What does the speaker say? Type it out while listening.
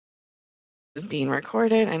Is being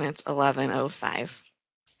recorded and it's 11:05.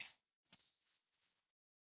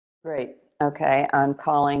 Great. Okay, I'm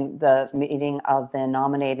calling the meeting of the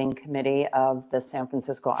Nominating Committee of the San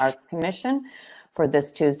Francisco Arts Commission for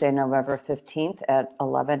this Tuesday, November 15th at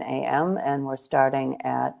 11 a.m. And we're starting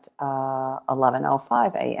at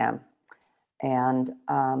 11:05 a.m. And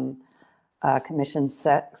Commission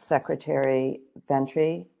Secretary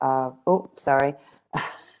Ventry,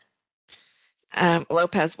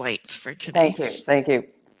 Lopez White for today. Thank you.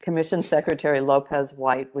 Commission Secretary Lopez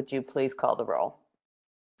White, would you please call the roll?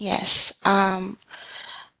 Yes. Call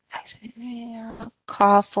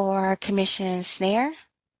for Commission Snare.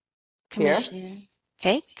 Here.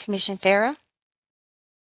 Commission Farah.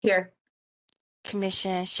 Here.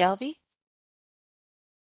 Commission Shelby.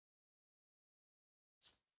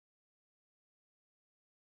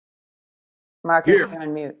 Marcus, Here. you're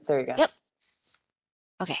on mute. There you go. Yep.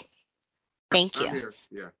 Okay. Thank you. I'm here.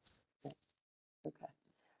 Yeah. Okay.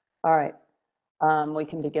 All right. We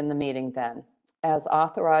can begin the meeting then. As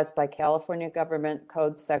authorized by California Government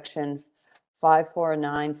Code Section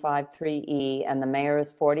 54953E and the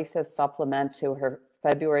Mayor's 45th supplement to her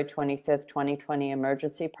February 25th, 2020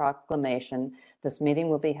 emergency proclamation, this meeting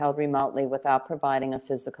will be held remotely without providing a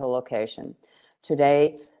physical location.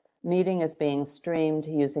 Today, meeting is being streamed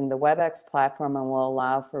using the WebEx platform and will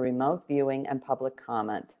allow for remote viewing and public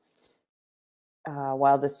comment.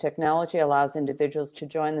 While this technology allows individuals to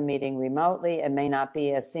join the meeting remotely, it may not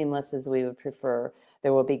be as seamless as we would prefer.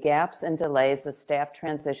 There will be gaps and delays as staff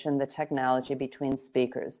transition the technology between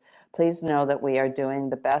speakers. Please know that we are doing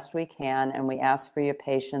the best we can, and we ask for your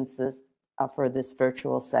patience for this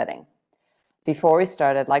virtual setting. Before we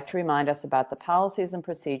start, I'd like to remind us about the policies and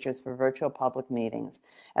procedures for virtual public meetings.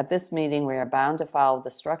 At this meeting, we are bound to follow the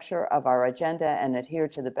structure of our agenda and adhere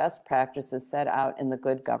to the best practices set out in the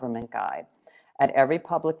Good Government Guide. At every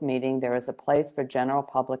public meeting, there is a place for general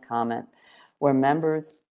public comment, where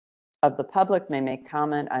members of the public may make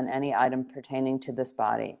comment on any item pertaining to this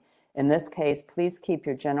body. In this case, please keep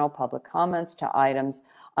your general public comments to items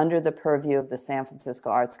under the purview of the San Francisco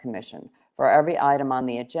Arts Commission. For every item on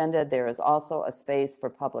the agenda, there is also a space for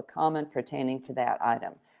public comment pertaining to that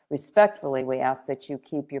item. Respectfully, we ask that you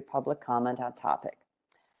keep your public comment on topic.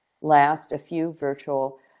 Last, a few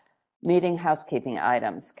virtual meeting housekeeping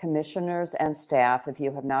items. Commissioners and staff, if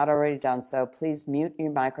you have not already done so, please mute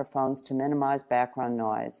your microphones to minimize background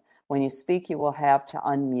noise. When you speak, you will have to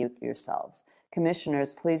unmute yourselves.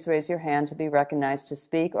 Commissioners, please raise your hand to be recognized to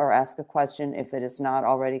speak or ask a question if it is not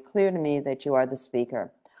already clear to me that you are the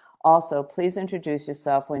speaker. Also, please introduce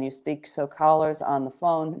yourself when you speak so callers on the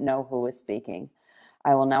phone know who is speaking.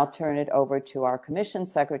 I will now turn it over to our Commission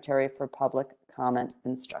Secretary for public comment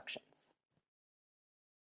instructions.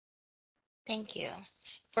 Thank you.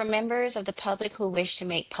 For members of the public who wish to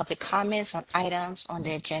make public comments on items on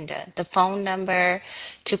the agenda, the phone number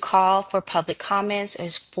to call for public comments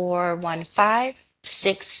is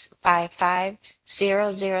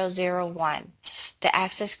 415-655-0001. The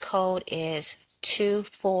access code is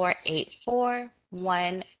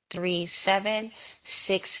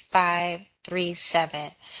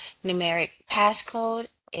 2484-137-6537. Numeric passcode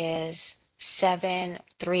is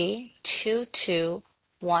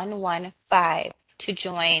 7322115 to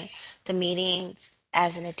join the meeting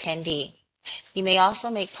as an attendee. You may also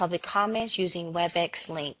make public comments using WebEx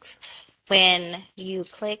links. When you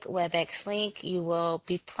click WebEx link, you will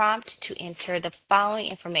be prompted to enter the following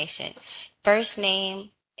information: first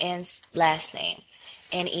name and last name,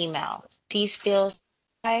 and email. These fields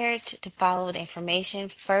are required to follow the information: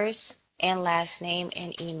 first and last name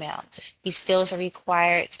and email. These fields are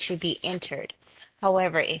required to be entered.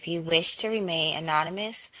 However, if you wish to remain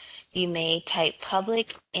anonymous, you may type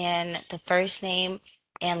public in the first name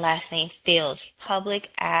and last name fields,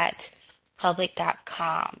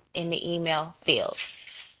 public@public.com in the email field.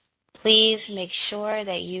 Please make sure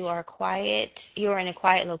that you are in a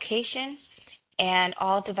quiet location, and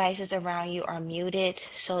all devices around you are muted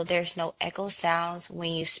so there's no echo sounds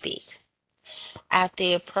when you speak. At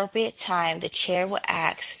the appropriate time, the chair will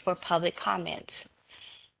ask for public comments.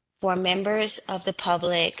 For members of the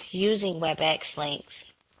public using WebEx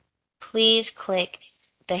links, please click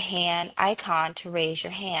the hand icon to raise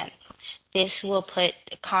your hand. This will put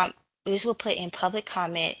in public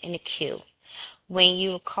comment in the queue. When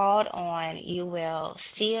you are called on, you will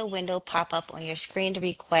see a window pop up on your screen to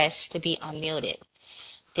request to be unmuted.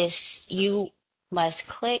 You must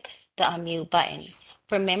click the unmute button.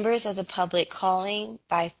 For members of the public calling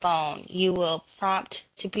by phone, you will prompt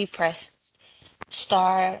to be press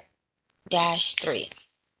 *3.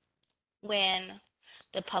 When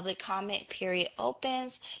the public comment period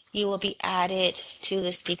opens, you will be added to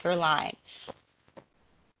the speaker line.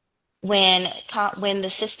 When the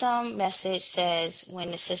system message says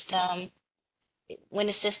when the system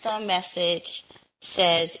message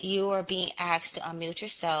says you are being asked to unmute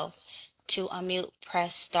yourself, to unmute,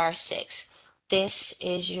 press *6. This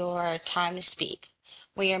is your time to speak.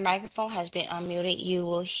 When your microphone has been unmuted, you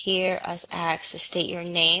will hear us ask to state your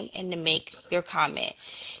name and to make your comment.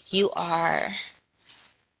 You are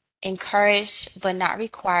encouraged but not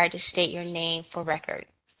required to state your name for record.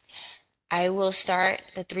 I will start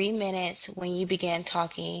the 3 minutes when you begin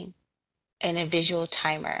talking and a visual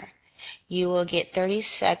timer. You will get 30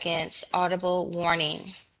 seconds audible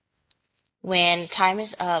warning. When time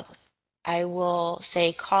is up, I will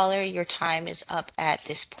say, caller, your time is up at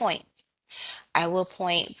this point. I will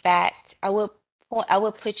point back, I will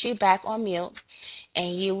put you back on mute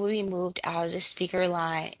and you will be moved out of the speaker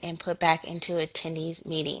line and put back into attendees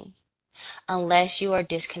meeting unless you are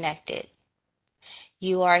disconnected.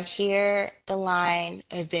 You are here, the line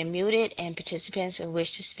has been muted and participants who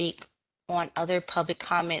wish to speak on other public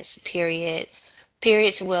comments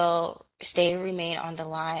periods will remain on the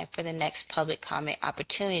line for the next public comment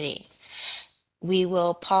opportunity. We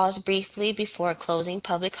will pause briefly before closing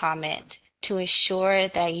public comment to ensure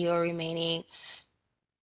that you are remaining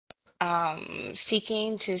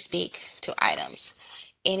seeking to speak to items.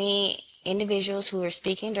 Any individuals who are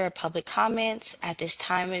speaking during public comments at this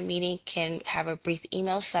time of the meeting can have a brief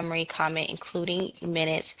email summary comment, including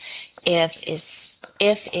minutes, if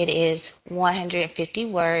it is 150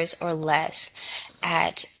 words or less,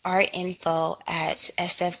 at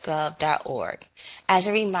artinfo@sfgov.org. As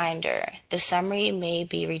a reminder, the summary may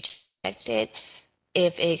be rejected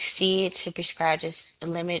if it exceeds the prescribed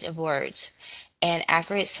limit of words, and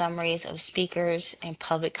accurate summaries of speakers and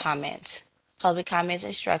public comments. Public comments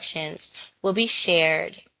instructions will be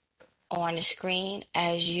shared on the screen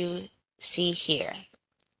as you see here.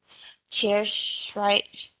 Chair Snare,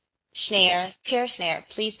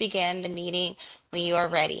 please begin the meeting when you are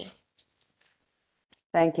ready.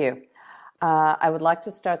 Thank you. I would like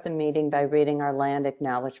to start the meeting by reading our land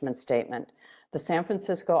acknowledgement statement. The San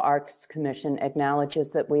Francisco Arts Commission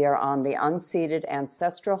acknowledges that we are on the unceded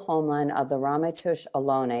ancestral homeland of the Ramaytush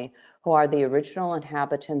Ohlone, who are the original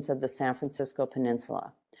inhabitants of the San Francisco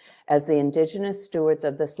Peninsula. As the indigenous stewards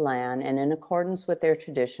of this land, and in accordance with their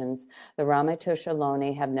traditions, the Ramaytush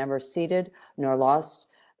Ohlone have never ceded nor lost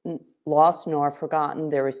nor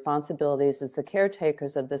forgotten their responsibilities as the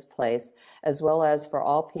caretakers of this place, as well as for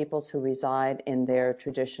all peoples who reside in their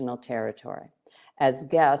traditional territory. As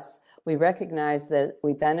guests, we recognize that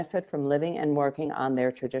we benefit from living and working on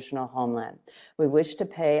their traditional homeland. We wish to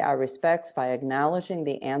pay our respects by acknowledging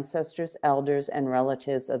the ancestors, elders, and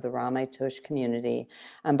relatives of the Ramaytush community,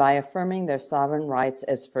 and by affirming their sovereign rights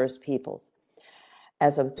as First Peoples.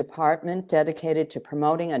 As a department dedicated to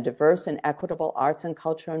promoting a diverse and equitable arts and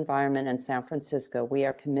cultural environment in San Francisco, we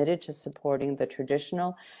are committed to supporting the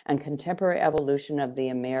traditional and contemporary evolution of the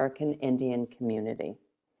American Indian community.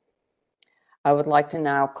 I would like to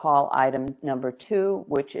now call item number 2,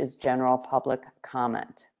 which is general public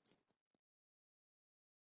comment.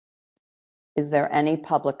 Is there any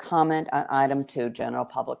public comment on item 2, general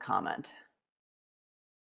public comment?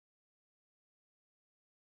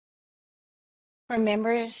 For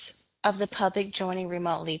members of the public joining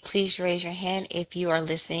remotely, please raise your hand if you are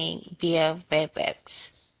listening via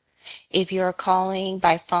WebEx. If you are calling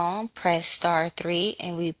by phone, press *3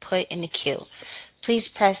 and we put in the queue. Please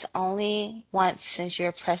press only once. Since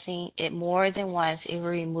you're pressing it more than once, it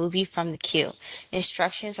will remove you from the queue.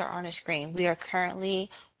 Instructions are on the screen. We are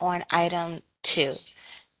currently on item 2.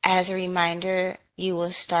 As a reminder, you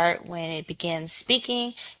will start when it begins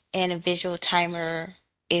speaking and a visual timer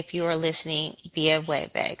if you are listening via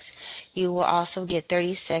WebEx. You will also get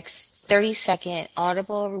 30-second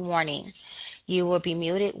audible warning. You will be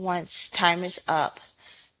muted once time is up.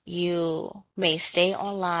 You may stay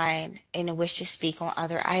online and wish to speak on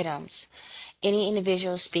other items. Any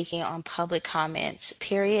individual speaking on public comments,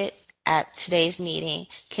 period, at today's meeting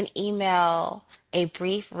can email a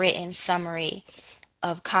brief written summary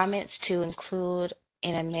of comments to include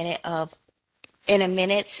in a minute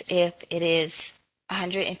if it is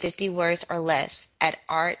 150 words or less at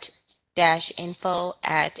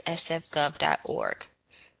art-info@sfgov.org.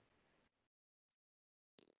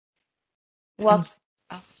 Well,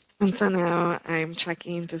 And, and so now I'm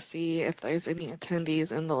checking to see if there's any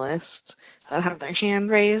attendees in the list that have their hand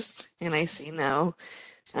raised, and I see no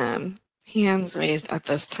hands raised at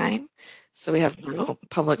this time. So we have no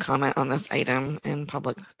public comment on this item, and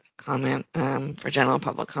public comment for general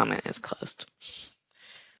public comment is closed.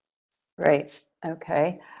 Great.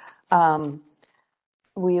 Okay.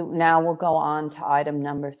 We now will go on to item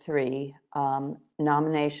number 3,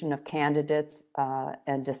 nomination of candidates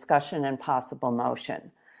and discussion and possible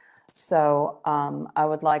motion. So I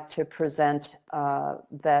would like to present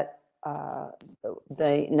the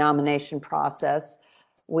nomination process.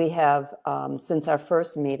 We have, since our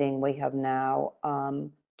first meeting, we have now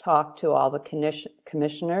talked to all the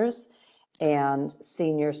commissioners and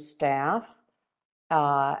senior staff,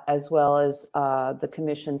 as well as the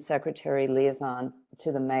commission secretary liaison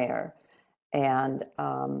to the mayor. And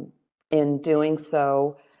in doing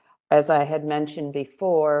so, as I had mentioned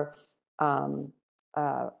before,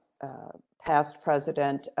 past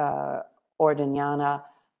president Ordeñana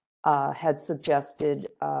had suggested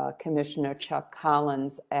Commissioner Chuck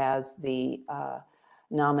Collins as the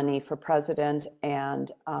nominee for president,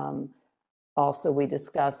 and also we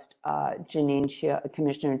discussed Commissioner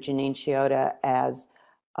Janine Chioda as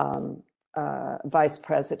vice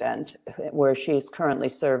president, where she is currently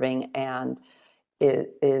serving and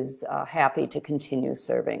is happy to continue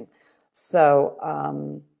serving. So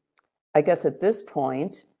I guess at this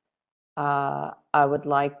point, I would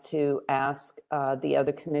like to ask the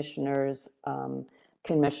other commissioners,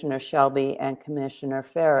 Commissioner Shelby and Commissioner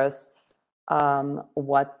Ferris,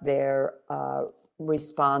 what their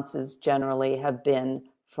responses generally have been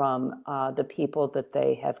from the people that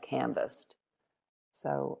they have canvassed.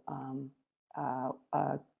 So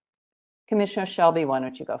Commissioner Shelby, why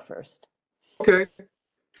don't you go first? Okay.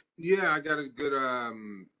 Yeah, I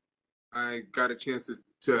got a chance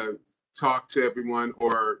to talk to everyone,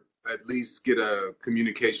 or at least get a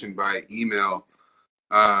communication by email.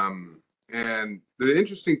 And the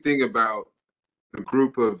interesting thing about the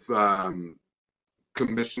group of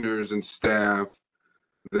commissioners and staff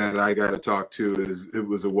that I got to talk to is it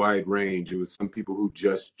was a wide range. It was some people who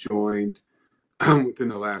just joined within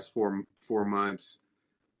the last four months,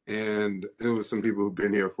 and it was some people who've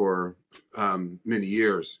been here for many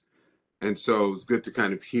years. And so it was good to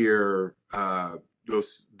kind of hear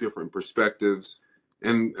those different perspectives,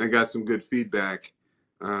 and I got some good feedback.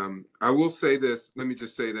 I will say this. Let me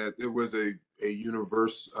just say that it was a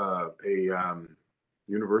universal.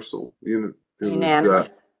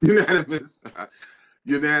 Unanimous. Unanimous.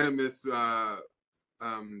 Unanimous.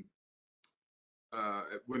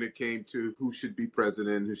 When it came to who should be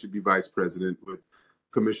president, who should be vice president, with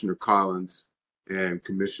Commissioner Collins and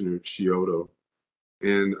Commissioner Chiodo.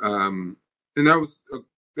 And that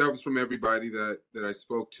was from everybody that I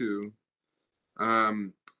spoke to.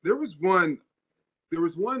 There was one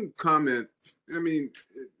comment. I mean,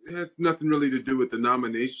 it has nothing really to do with the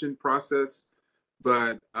nomination process,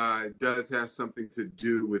 but it does have something to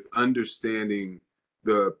do with understanding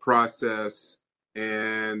the process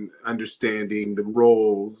and understanding the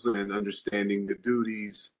roles and understanding the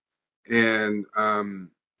duties. And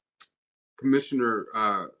Commissioner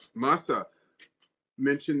Massa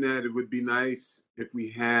mentioned that it would be nice if we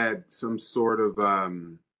had some sort of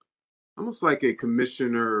almost like a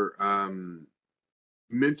commissioner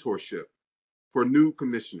mentorship for new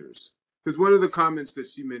commissioners. Because one of the comments that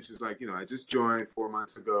she mentions, like, I just joined 4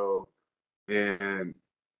 months ago, and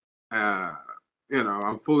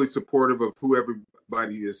I'm fully supportive of who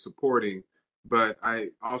everybody is supporting, but I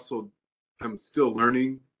also am still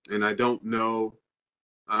learning, and I don't know,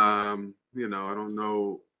 I don't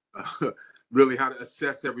know really how to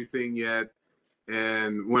assess everything yet.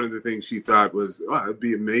 And one of the things she thought was, oh, it'd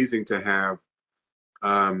be amazing to have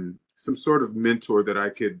some sort of mentor that I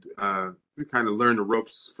could kind of learn the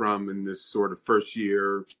ropes from in this sort of first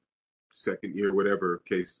year, second year, whatever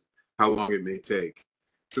case, how long it may take.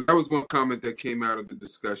 So that was one comment that came out of the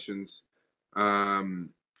discussions.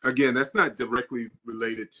 Again, that's not directly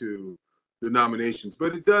related to the nominations,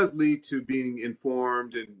 but it does lead to being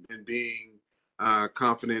informed and being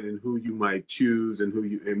confident in who you might choose and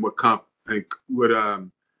what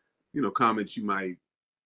comments you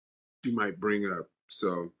might bring up.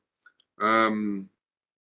 So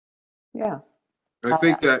Yeah. I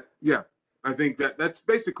think that's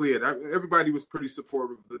basically it. Everybody was pretty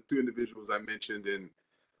supportive of the two individuals I mentioned, and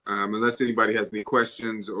unless anybody has any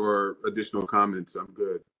questions or additional comments, I'm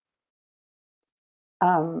good.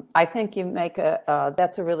 I think you make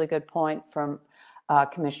that's a really good point from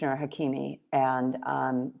Commissioner Hakimi, and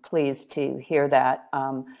I'm pleased to hear that.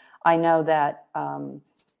 I know that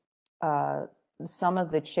some of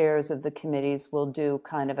the chairs of the committees will do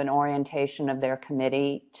kind of an orientation of their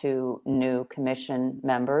committee to new commission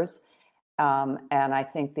members. And I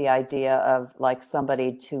think the idea of like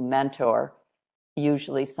somebody to mentor,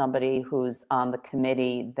 usually somebody who's on the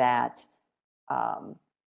committee that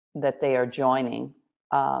they are joining,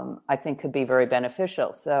 I think could be very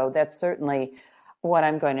beneficial. So that's certainly what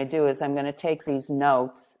I'm going to do is I'm going to take these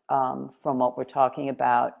notes from what we're talking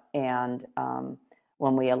about, and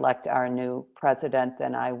when we elect our new president,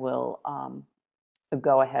 then I will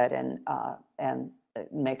go ahead and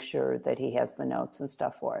make sure that he has the notes and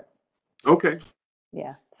stuff for it. Okay.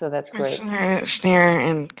 Yeah, so that's great. Commissioner Schneer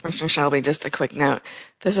and Commissioner Shelby, just a quick note.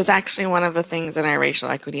 This is actually one of the things in our Racial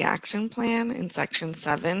Equity Action Plan in Section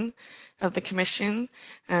 7 of the Commission.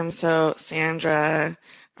 So Sandra,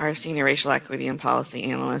 our Senior Racial Equity and Policy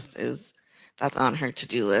Analyst, that's on her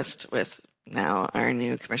to-do list with now our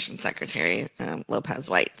new Commission Secretary, Lopez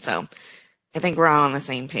White. So I think we're all on the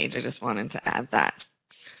same page. I just wanted to add that.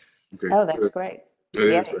 Okay. Oh, that's Good. great. That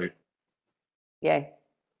is Yay. great. Yay.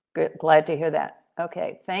 Good. Glad to hear that.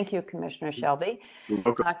 Okay, thank you, Commissioner Shelby. You're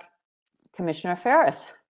welcome. Commissioner Ferris.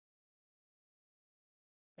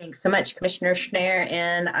 Thanks so much, Commissioner Schneer,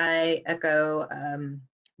 and I echo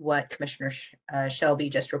what Commissioner Shelby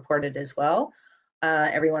just reported as well.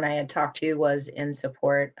 Everyone I had talked to was in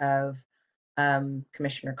support of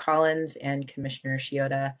Commissioner Collins and Commissioner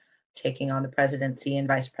Shiota taking on the presidency and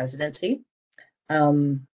vice presidency.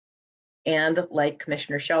 And like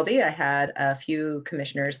Commissioner Shelby, I had a few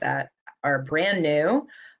commissioners that are brand new,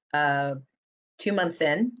 2 months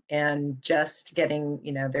in, and just getting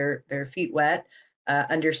their feet wet,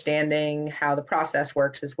 understanding how the process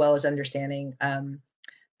works, as well as understanding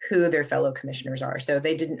who their fellow commissioners are. So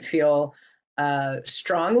they didn't feel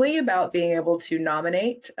strongly about being able to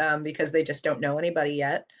nominate because they just don't know anybody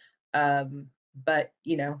yet. But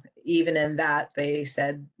even in that, they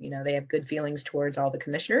said they have good feelings towards all the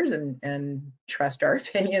commissioners and trust our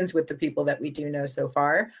opinions with the people that we do know so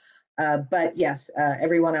far. But yes,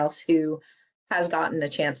 everyone else who has gotten a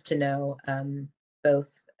chance to know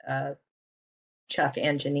both Chuck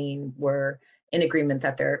and Janine were in agreement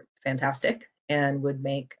that they're fantastic and would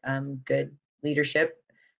make good leadership.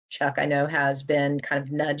 Chuck, I know, has been kind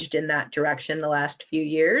of nudged in that direction the last few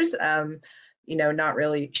years. Not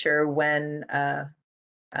really sure when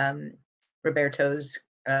Roberto's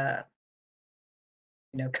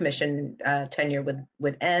commission tenure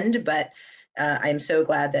would end, but I'm so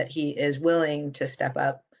glad that he is willing to step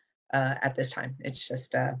up at this time. It's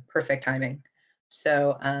just perfect timing.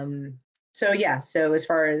 So as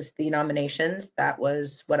far as the nominations, that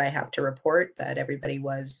was what I have to report, that everybody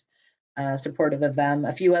was supportive of them.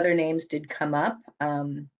 A few other names did come up.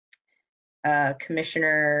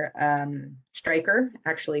 Commissioner Stryker,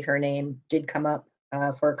 actually her name did come up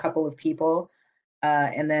for a couple of people.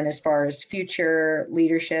 And then as far as future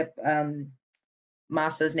leadership,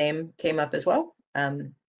 Masa's name came up as well.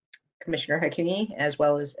 Commissioner Hakimi, as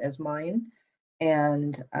well as mine.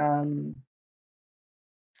 And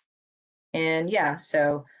yeah,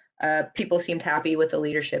 so people seemed happy with the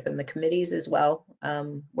leadership in the committees as well,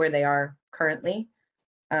 where they are currently.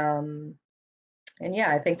 And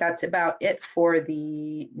yeah, I think that's about it for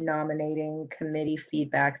the nominating committee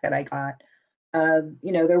feedback that I got.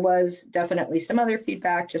 There was definitely some other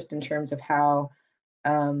feedback just in terms of how,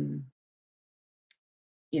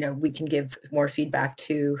 we can give more feedback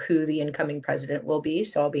to who the incoming president will be.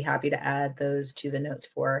 So I'll be happy to add those to the notes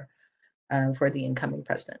for the incoming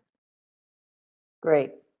president.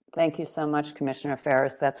 Great. Thank you so much, Commissioner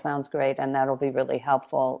Ferris. That sounds great, and that'll be really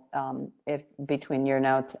helpful if between your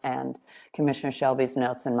notes and Commissioner Shelby's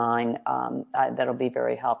notes and mine. That'll be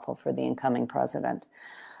very helpful for the incoming president.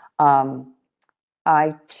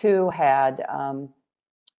 I too had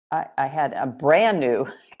I had a brand new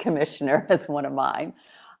commissioner as one of mine,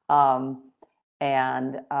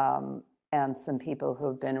 and some people who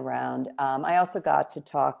have been around. I also got to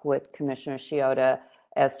talk with Commissioner Shiota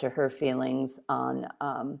as to her feelings on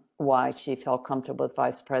why she felt comfortable with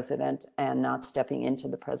vice president and not stepping into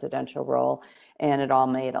the presidential role. And it all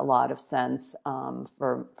made a lot of sense from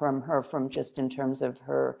her, from just in terms of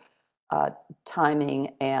her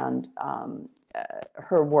timing and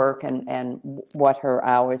her work and what her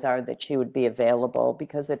hours are that she would be available,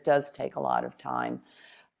 because it does take a lot of time.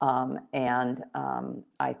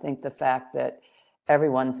 I think the fact that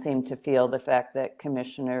everyone seemed to feel the fact that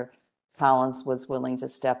Commissioner Collins was willing to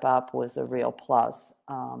step up was a real plus.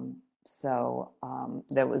 That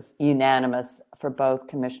was unanimous for both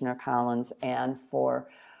Commissioner Collins and for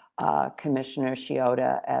Commissioner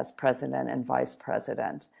Shiota as president and vice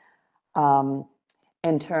president.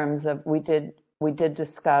 In terms of, we did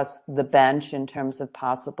discuss the bench in terms of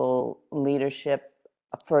possible leadership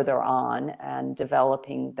further on and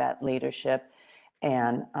developing that leadership.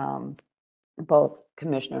 And both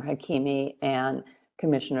Commissioner Hakimi and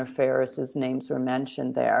Commissioner Ferris's names were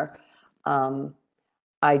mentioned there.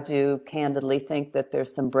 I do candidly think that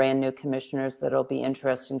there's some brand new commissioners that'll be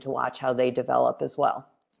interesting to watch how they develop as well.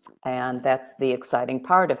 And that's the exciting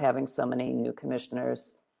part of having so many new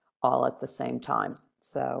commissioners all at the same time.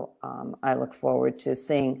 So I look forward to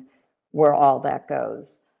seeing where all that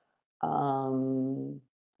goes. I'm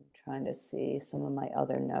trying to see some of my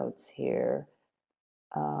other notes here.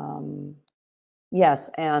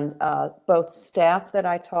 Yes, and both staff that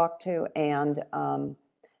I talked to and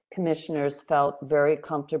commissioners felt very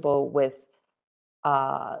comfortable with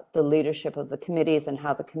the leadership of the committees and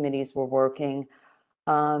how the committees were working.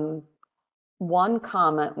 One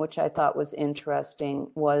comment, which I thought was interesting,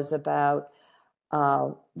 was about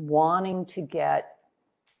wanting to get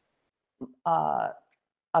a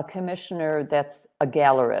commissioner that's a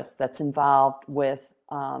gallerist, that's involved with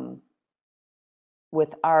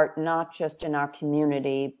art, not just in our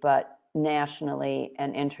community, but nationally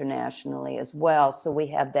and internationally as well. So we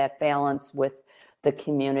have that balance with the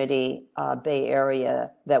community Bay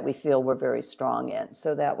Area that we feel we're very strong in.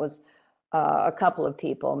 So that was a couple of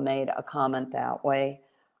people made a comment that way.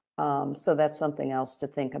 So that's something else to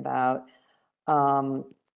think about.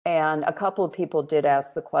 And a couple of people did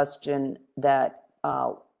ask the question that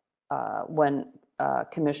when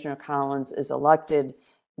Commissioner Collins is elected,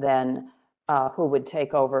 then who would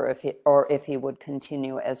take over if he would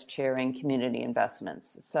continue as chairing community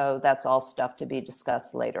investments. So that's all stuff to be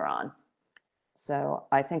discussed later on. So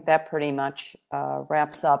I think that pretty much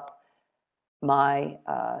wraps up my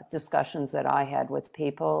discussions that I had with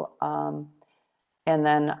people. And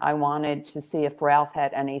then I wanted to see if Ralph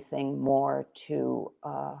had anything more to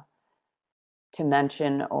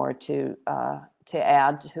mention or to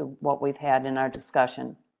add to what we've had in our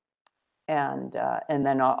discussion. And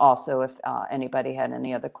then also if anybody had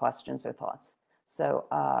any other questions or thoughts. So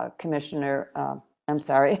I'm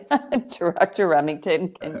sorry, Director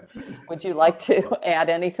Remington, would you like to add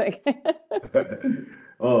anything?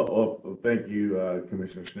 Oh, thank you,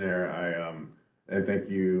 Commissioner Schneider. And thank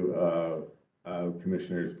you,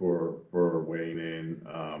 commissioners for weighing in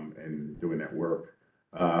and doing that work.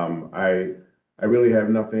 I really have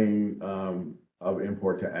nothing of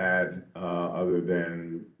import to add other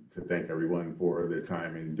than to thank everyone for their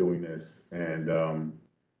time in doing this and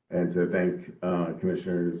to thank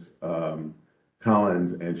Commissioners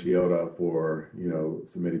Collins and Chiota for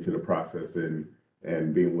submitting to the process and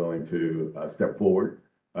being willing to step forward.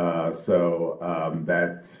 So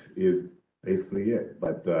that is basically it.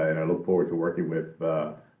 But and I look forward to working with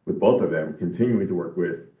both of them, continuing to work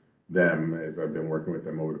with them as I've been working with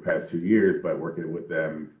them over the past 2 years, but working with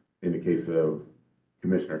them in the case of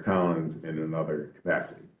Commissioner Collins in another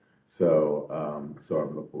capacity. So so I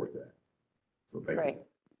look forward to that. So thank you.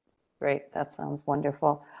 Great. That sounds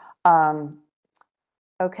wonderful.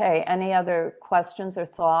 Okay, any other questions or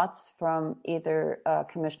thoughts from either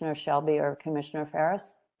Commissioner Shelby or Commissioner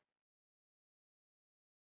Ferris?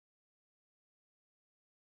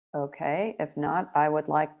 Okay, if not, I would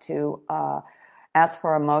like to ask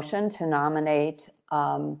for a motion to nominate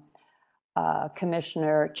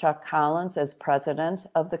Commissioner Chuck Collins as president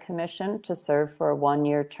of the commission to serve for a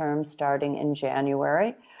one-year term starting in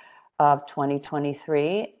January of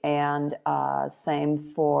 2023, and same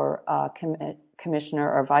for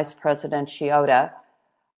Commissioner or Vice President Chiota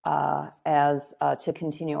as to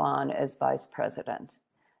continue on as Vice President.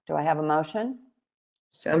 Do I have a motion?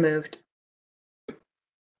 So moved.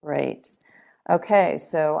 Great. Okay,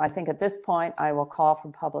 so I think at this point I will call for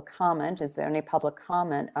public comment. Is there any public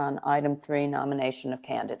comment on item 3, nomination of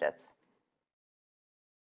candidates?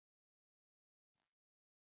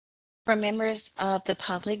 For members of the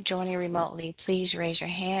public joining remotely, please raise your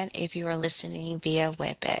hand if you are listening via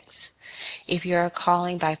WebEx. If you are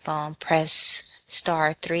calling by phone, press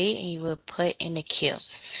 *3 and you will put in the queue.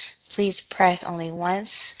 Please press only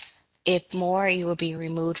once. If more, you will be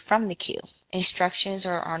removed from the queue. Instructions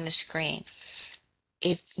are on the screen.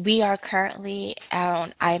 If we are currently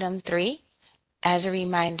on item 3, as a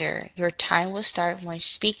reminder, your time will start when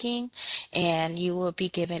speaking and you will be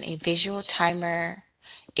given a visual timer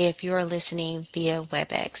if you're listening via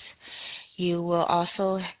WebEx. You will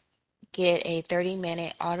also get a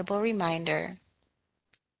 30-minute audible reminder.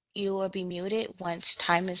 You will be muted once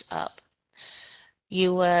time is up.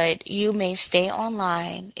 You may stay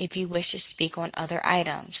online if you wish to speak on other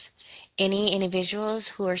items. Any individuals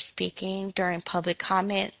who are speaking during public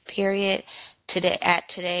comment period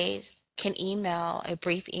today can email a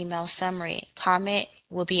brief email summary. Comment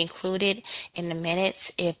will be included in the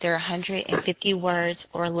minutes if they're 150 words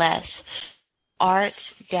or less.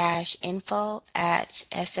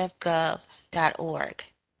 art-info@sfgov.org.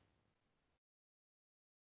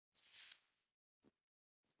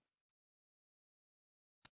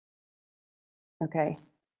 Okay.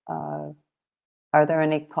 Are there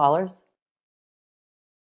any callers?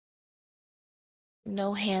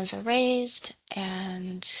 No hands are raised,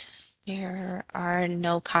 and there are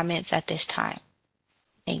no comments at this time.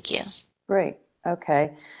 Thank you. Great.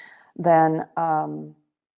 Okay. Then,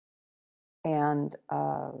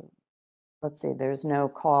 let's see, there's no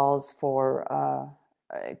calls for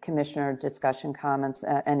commissioner discussion comments,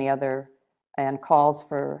 any other, and calls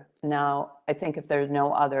for now. I think if there's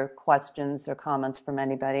no other questions or comments from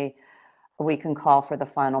anybody, we can call for the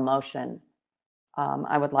final motion.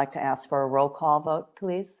 I would like to ask for a roll call vote,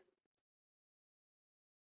 please.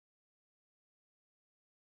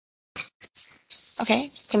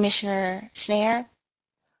 Okay, Commissioner Snare,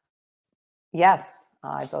 Yes,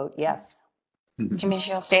 I vote yes.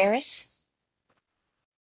 Commissioner Ferris,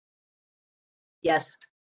 Yes.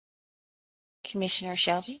 Commissioner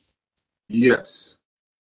Shelby. Yes.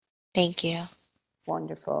 Thank you.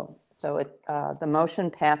 Wonderful. So the motion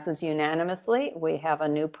passes unanimously. We have a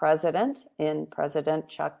new president in President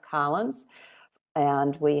Chuck Collins,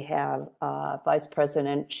 and we have Vice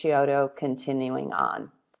President Chiodo continuing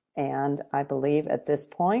on. And I believe at this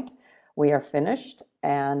point, we are finished.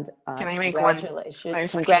 And Can I make one clarification?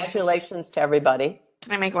 Congratulations to everybody.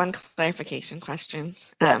 Can I make one clarification question?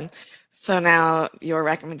 Yes. So now your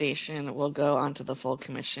recommendation will go onto the full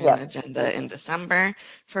commission Yes. agenda in December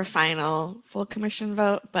for final full commission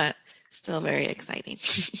vote, but still very exciting.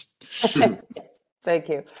 Yes, thank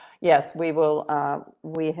you. Yes, we will.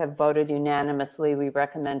 We have voted unanimously. We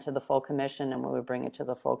recommend to the full commission, and we will bring it to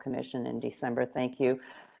the full commission in December. Thank you,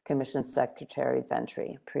 Commission Secretary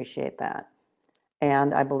Ventry. Appreciate that.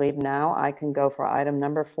 And I believe now I can go for item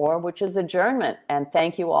number 4, which is adjournment. And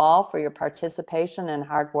thank you all for your participation and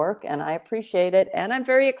hard work. And I appreciate it. And I'm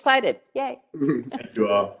very excited. Yay. Thank you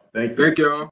all. Thank you. Thank y'all.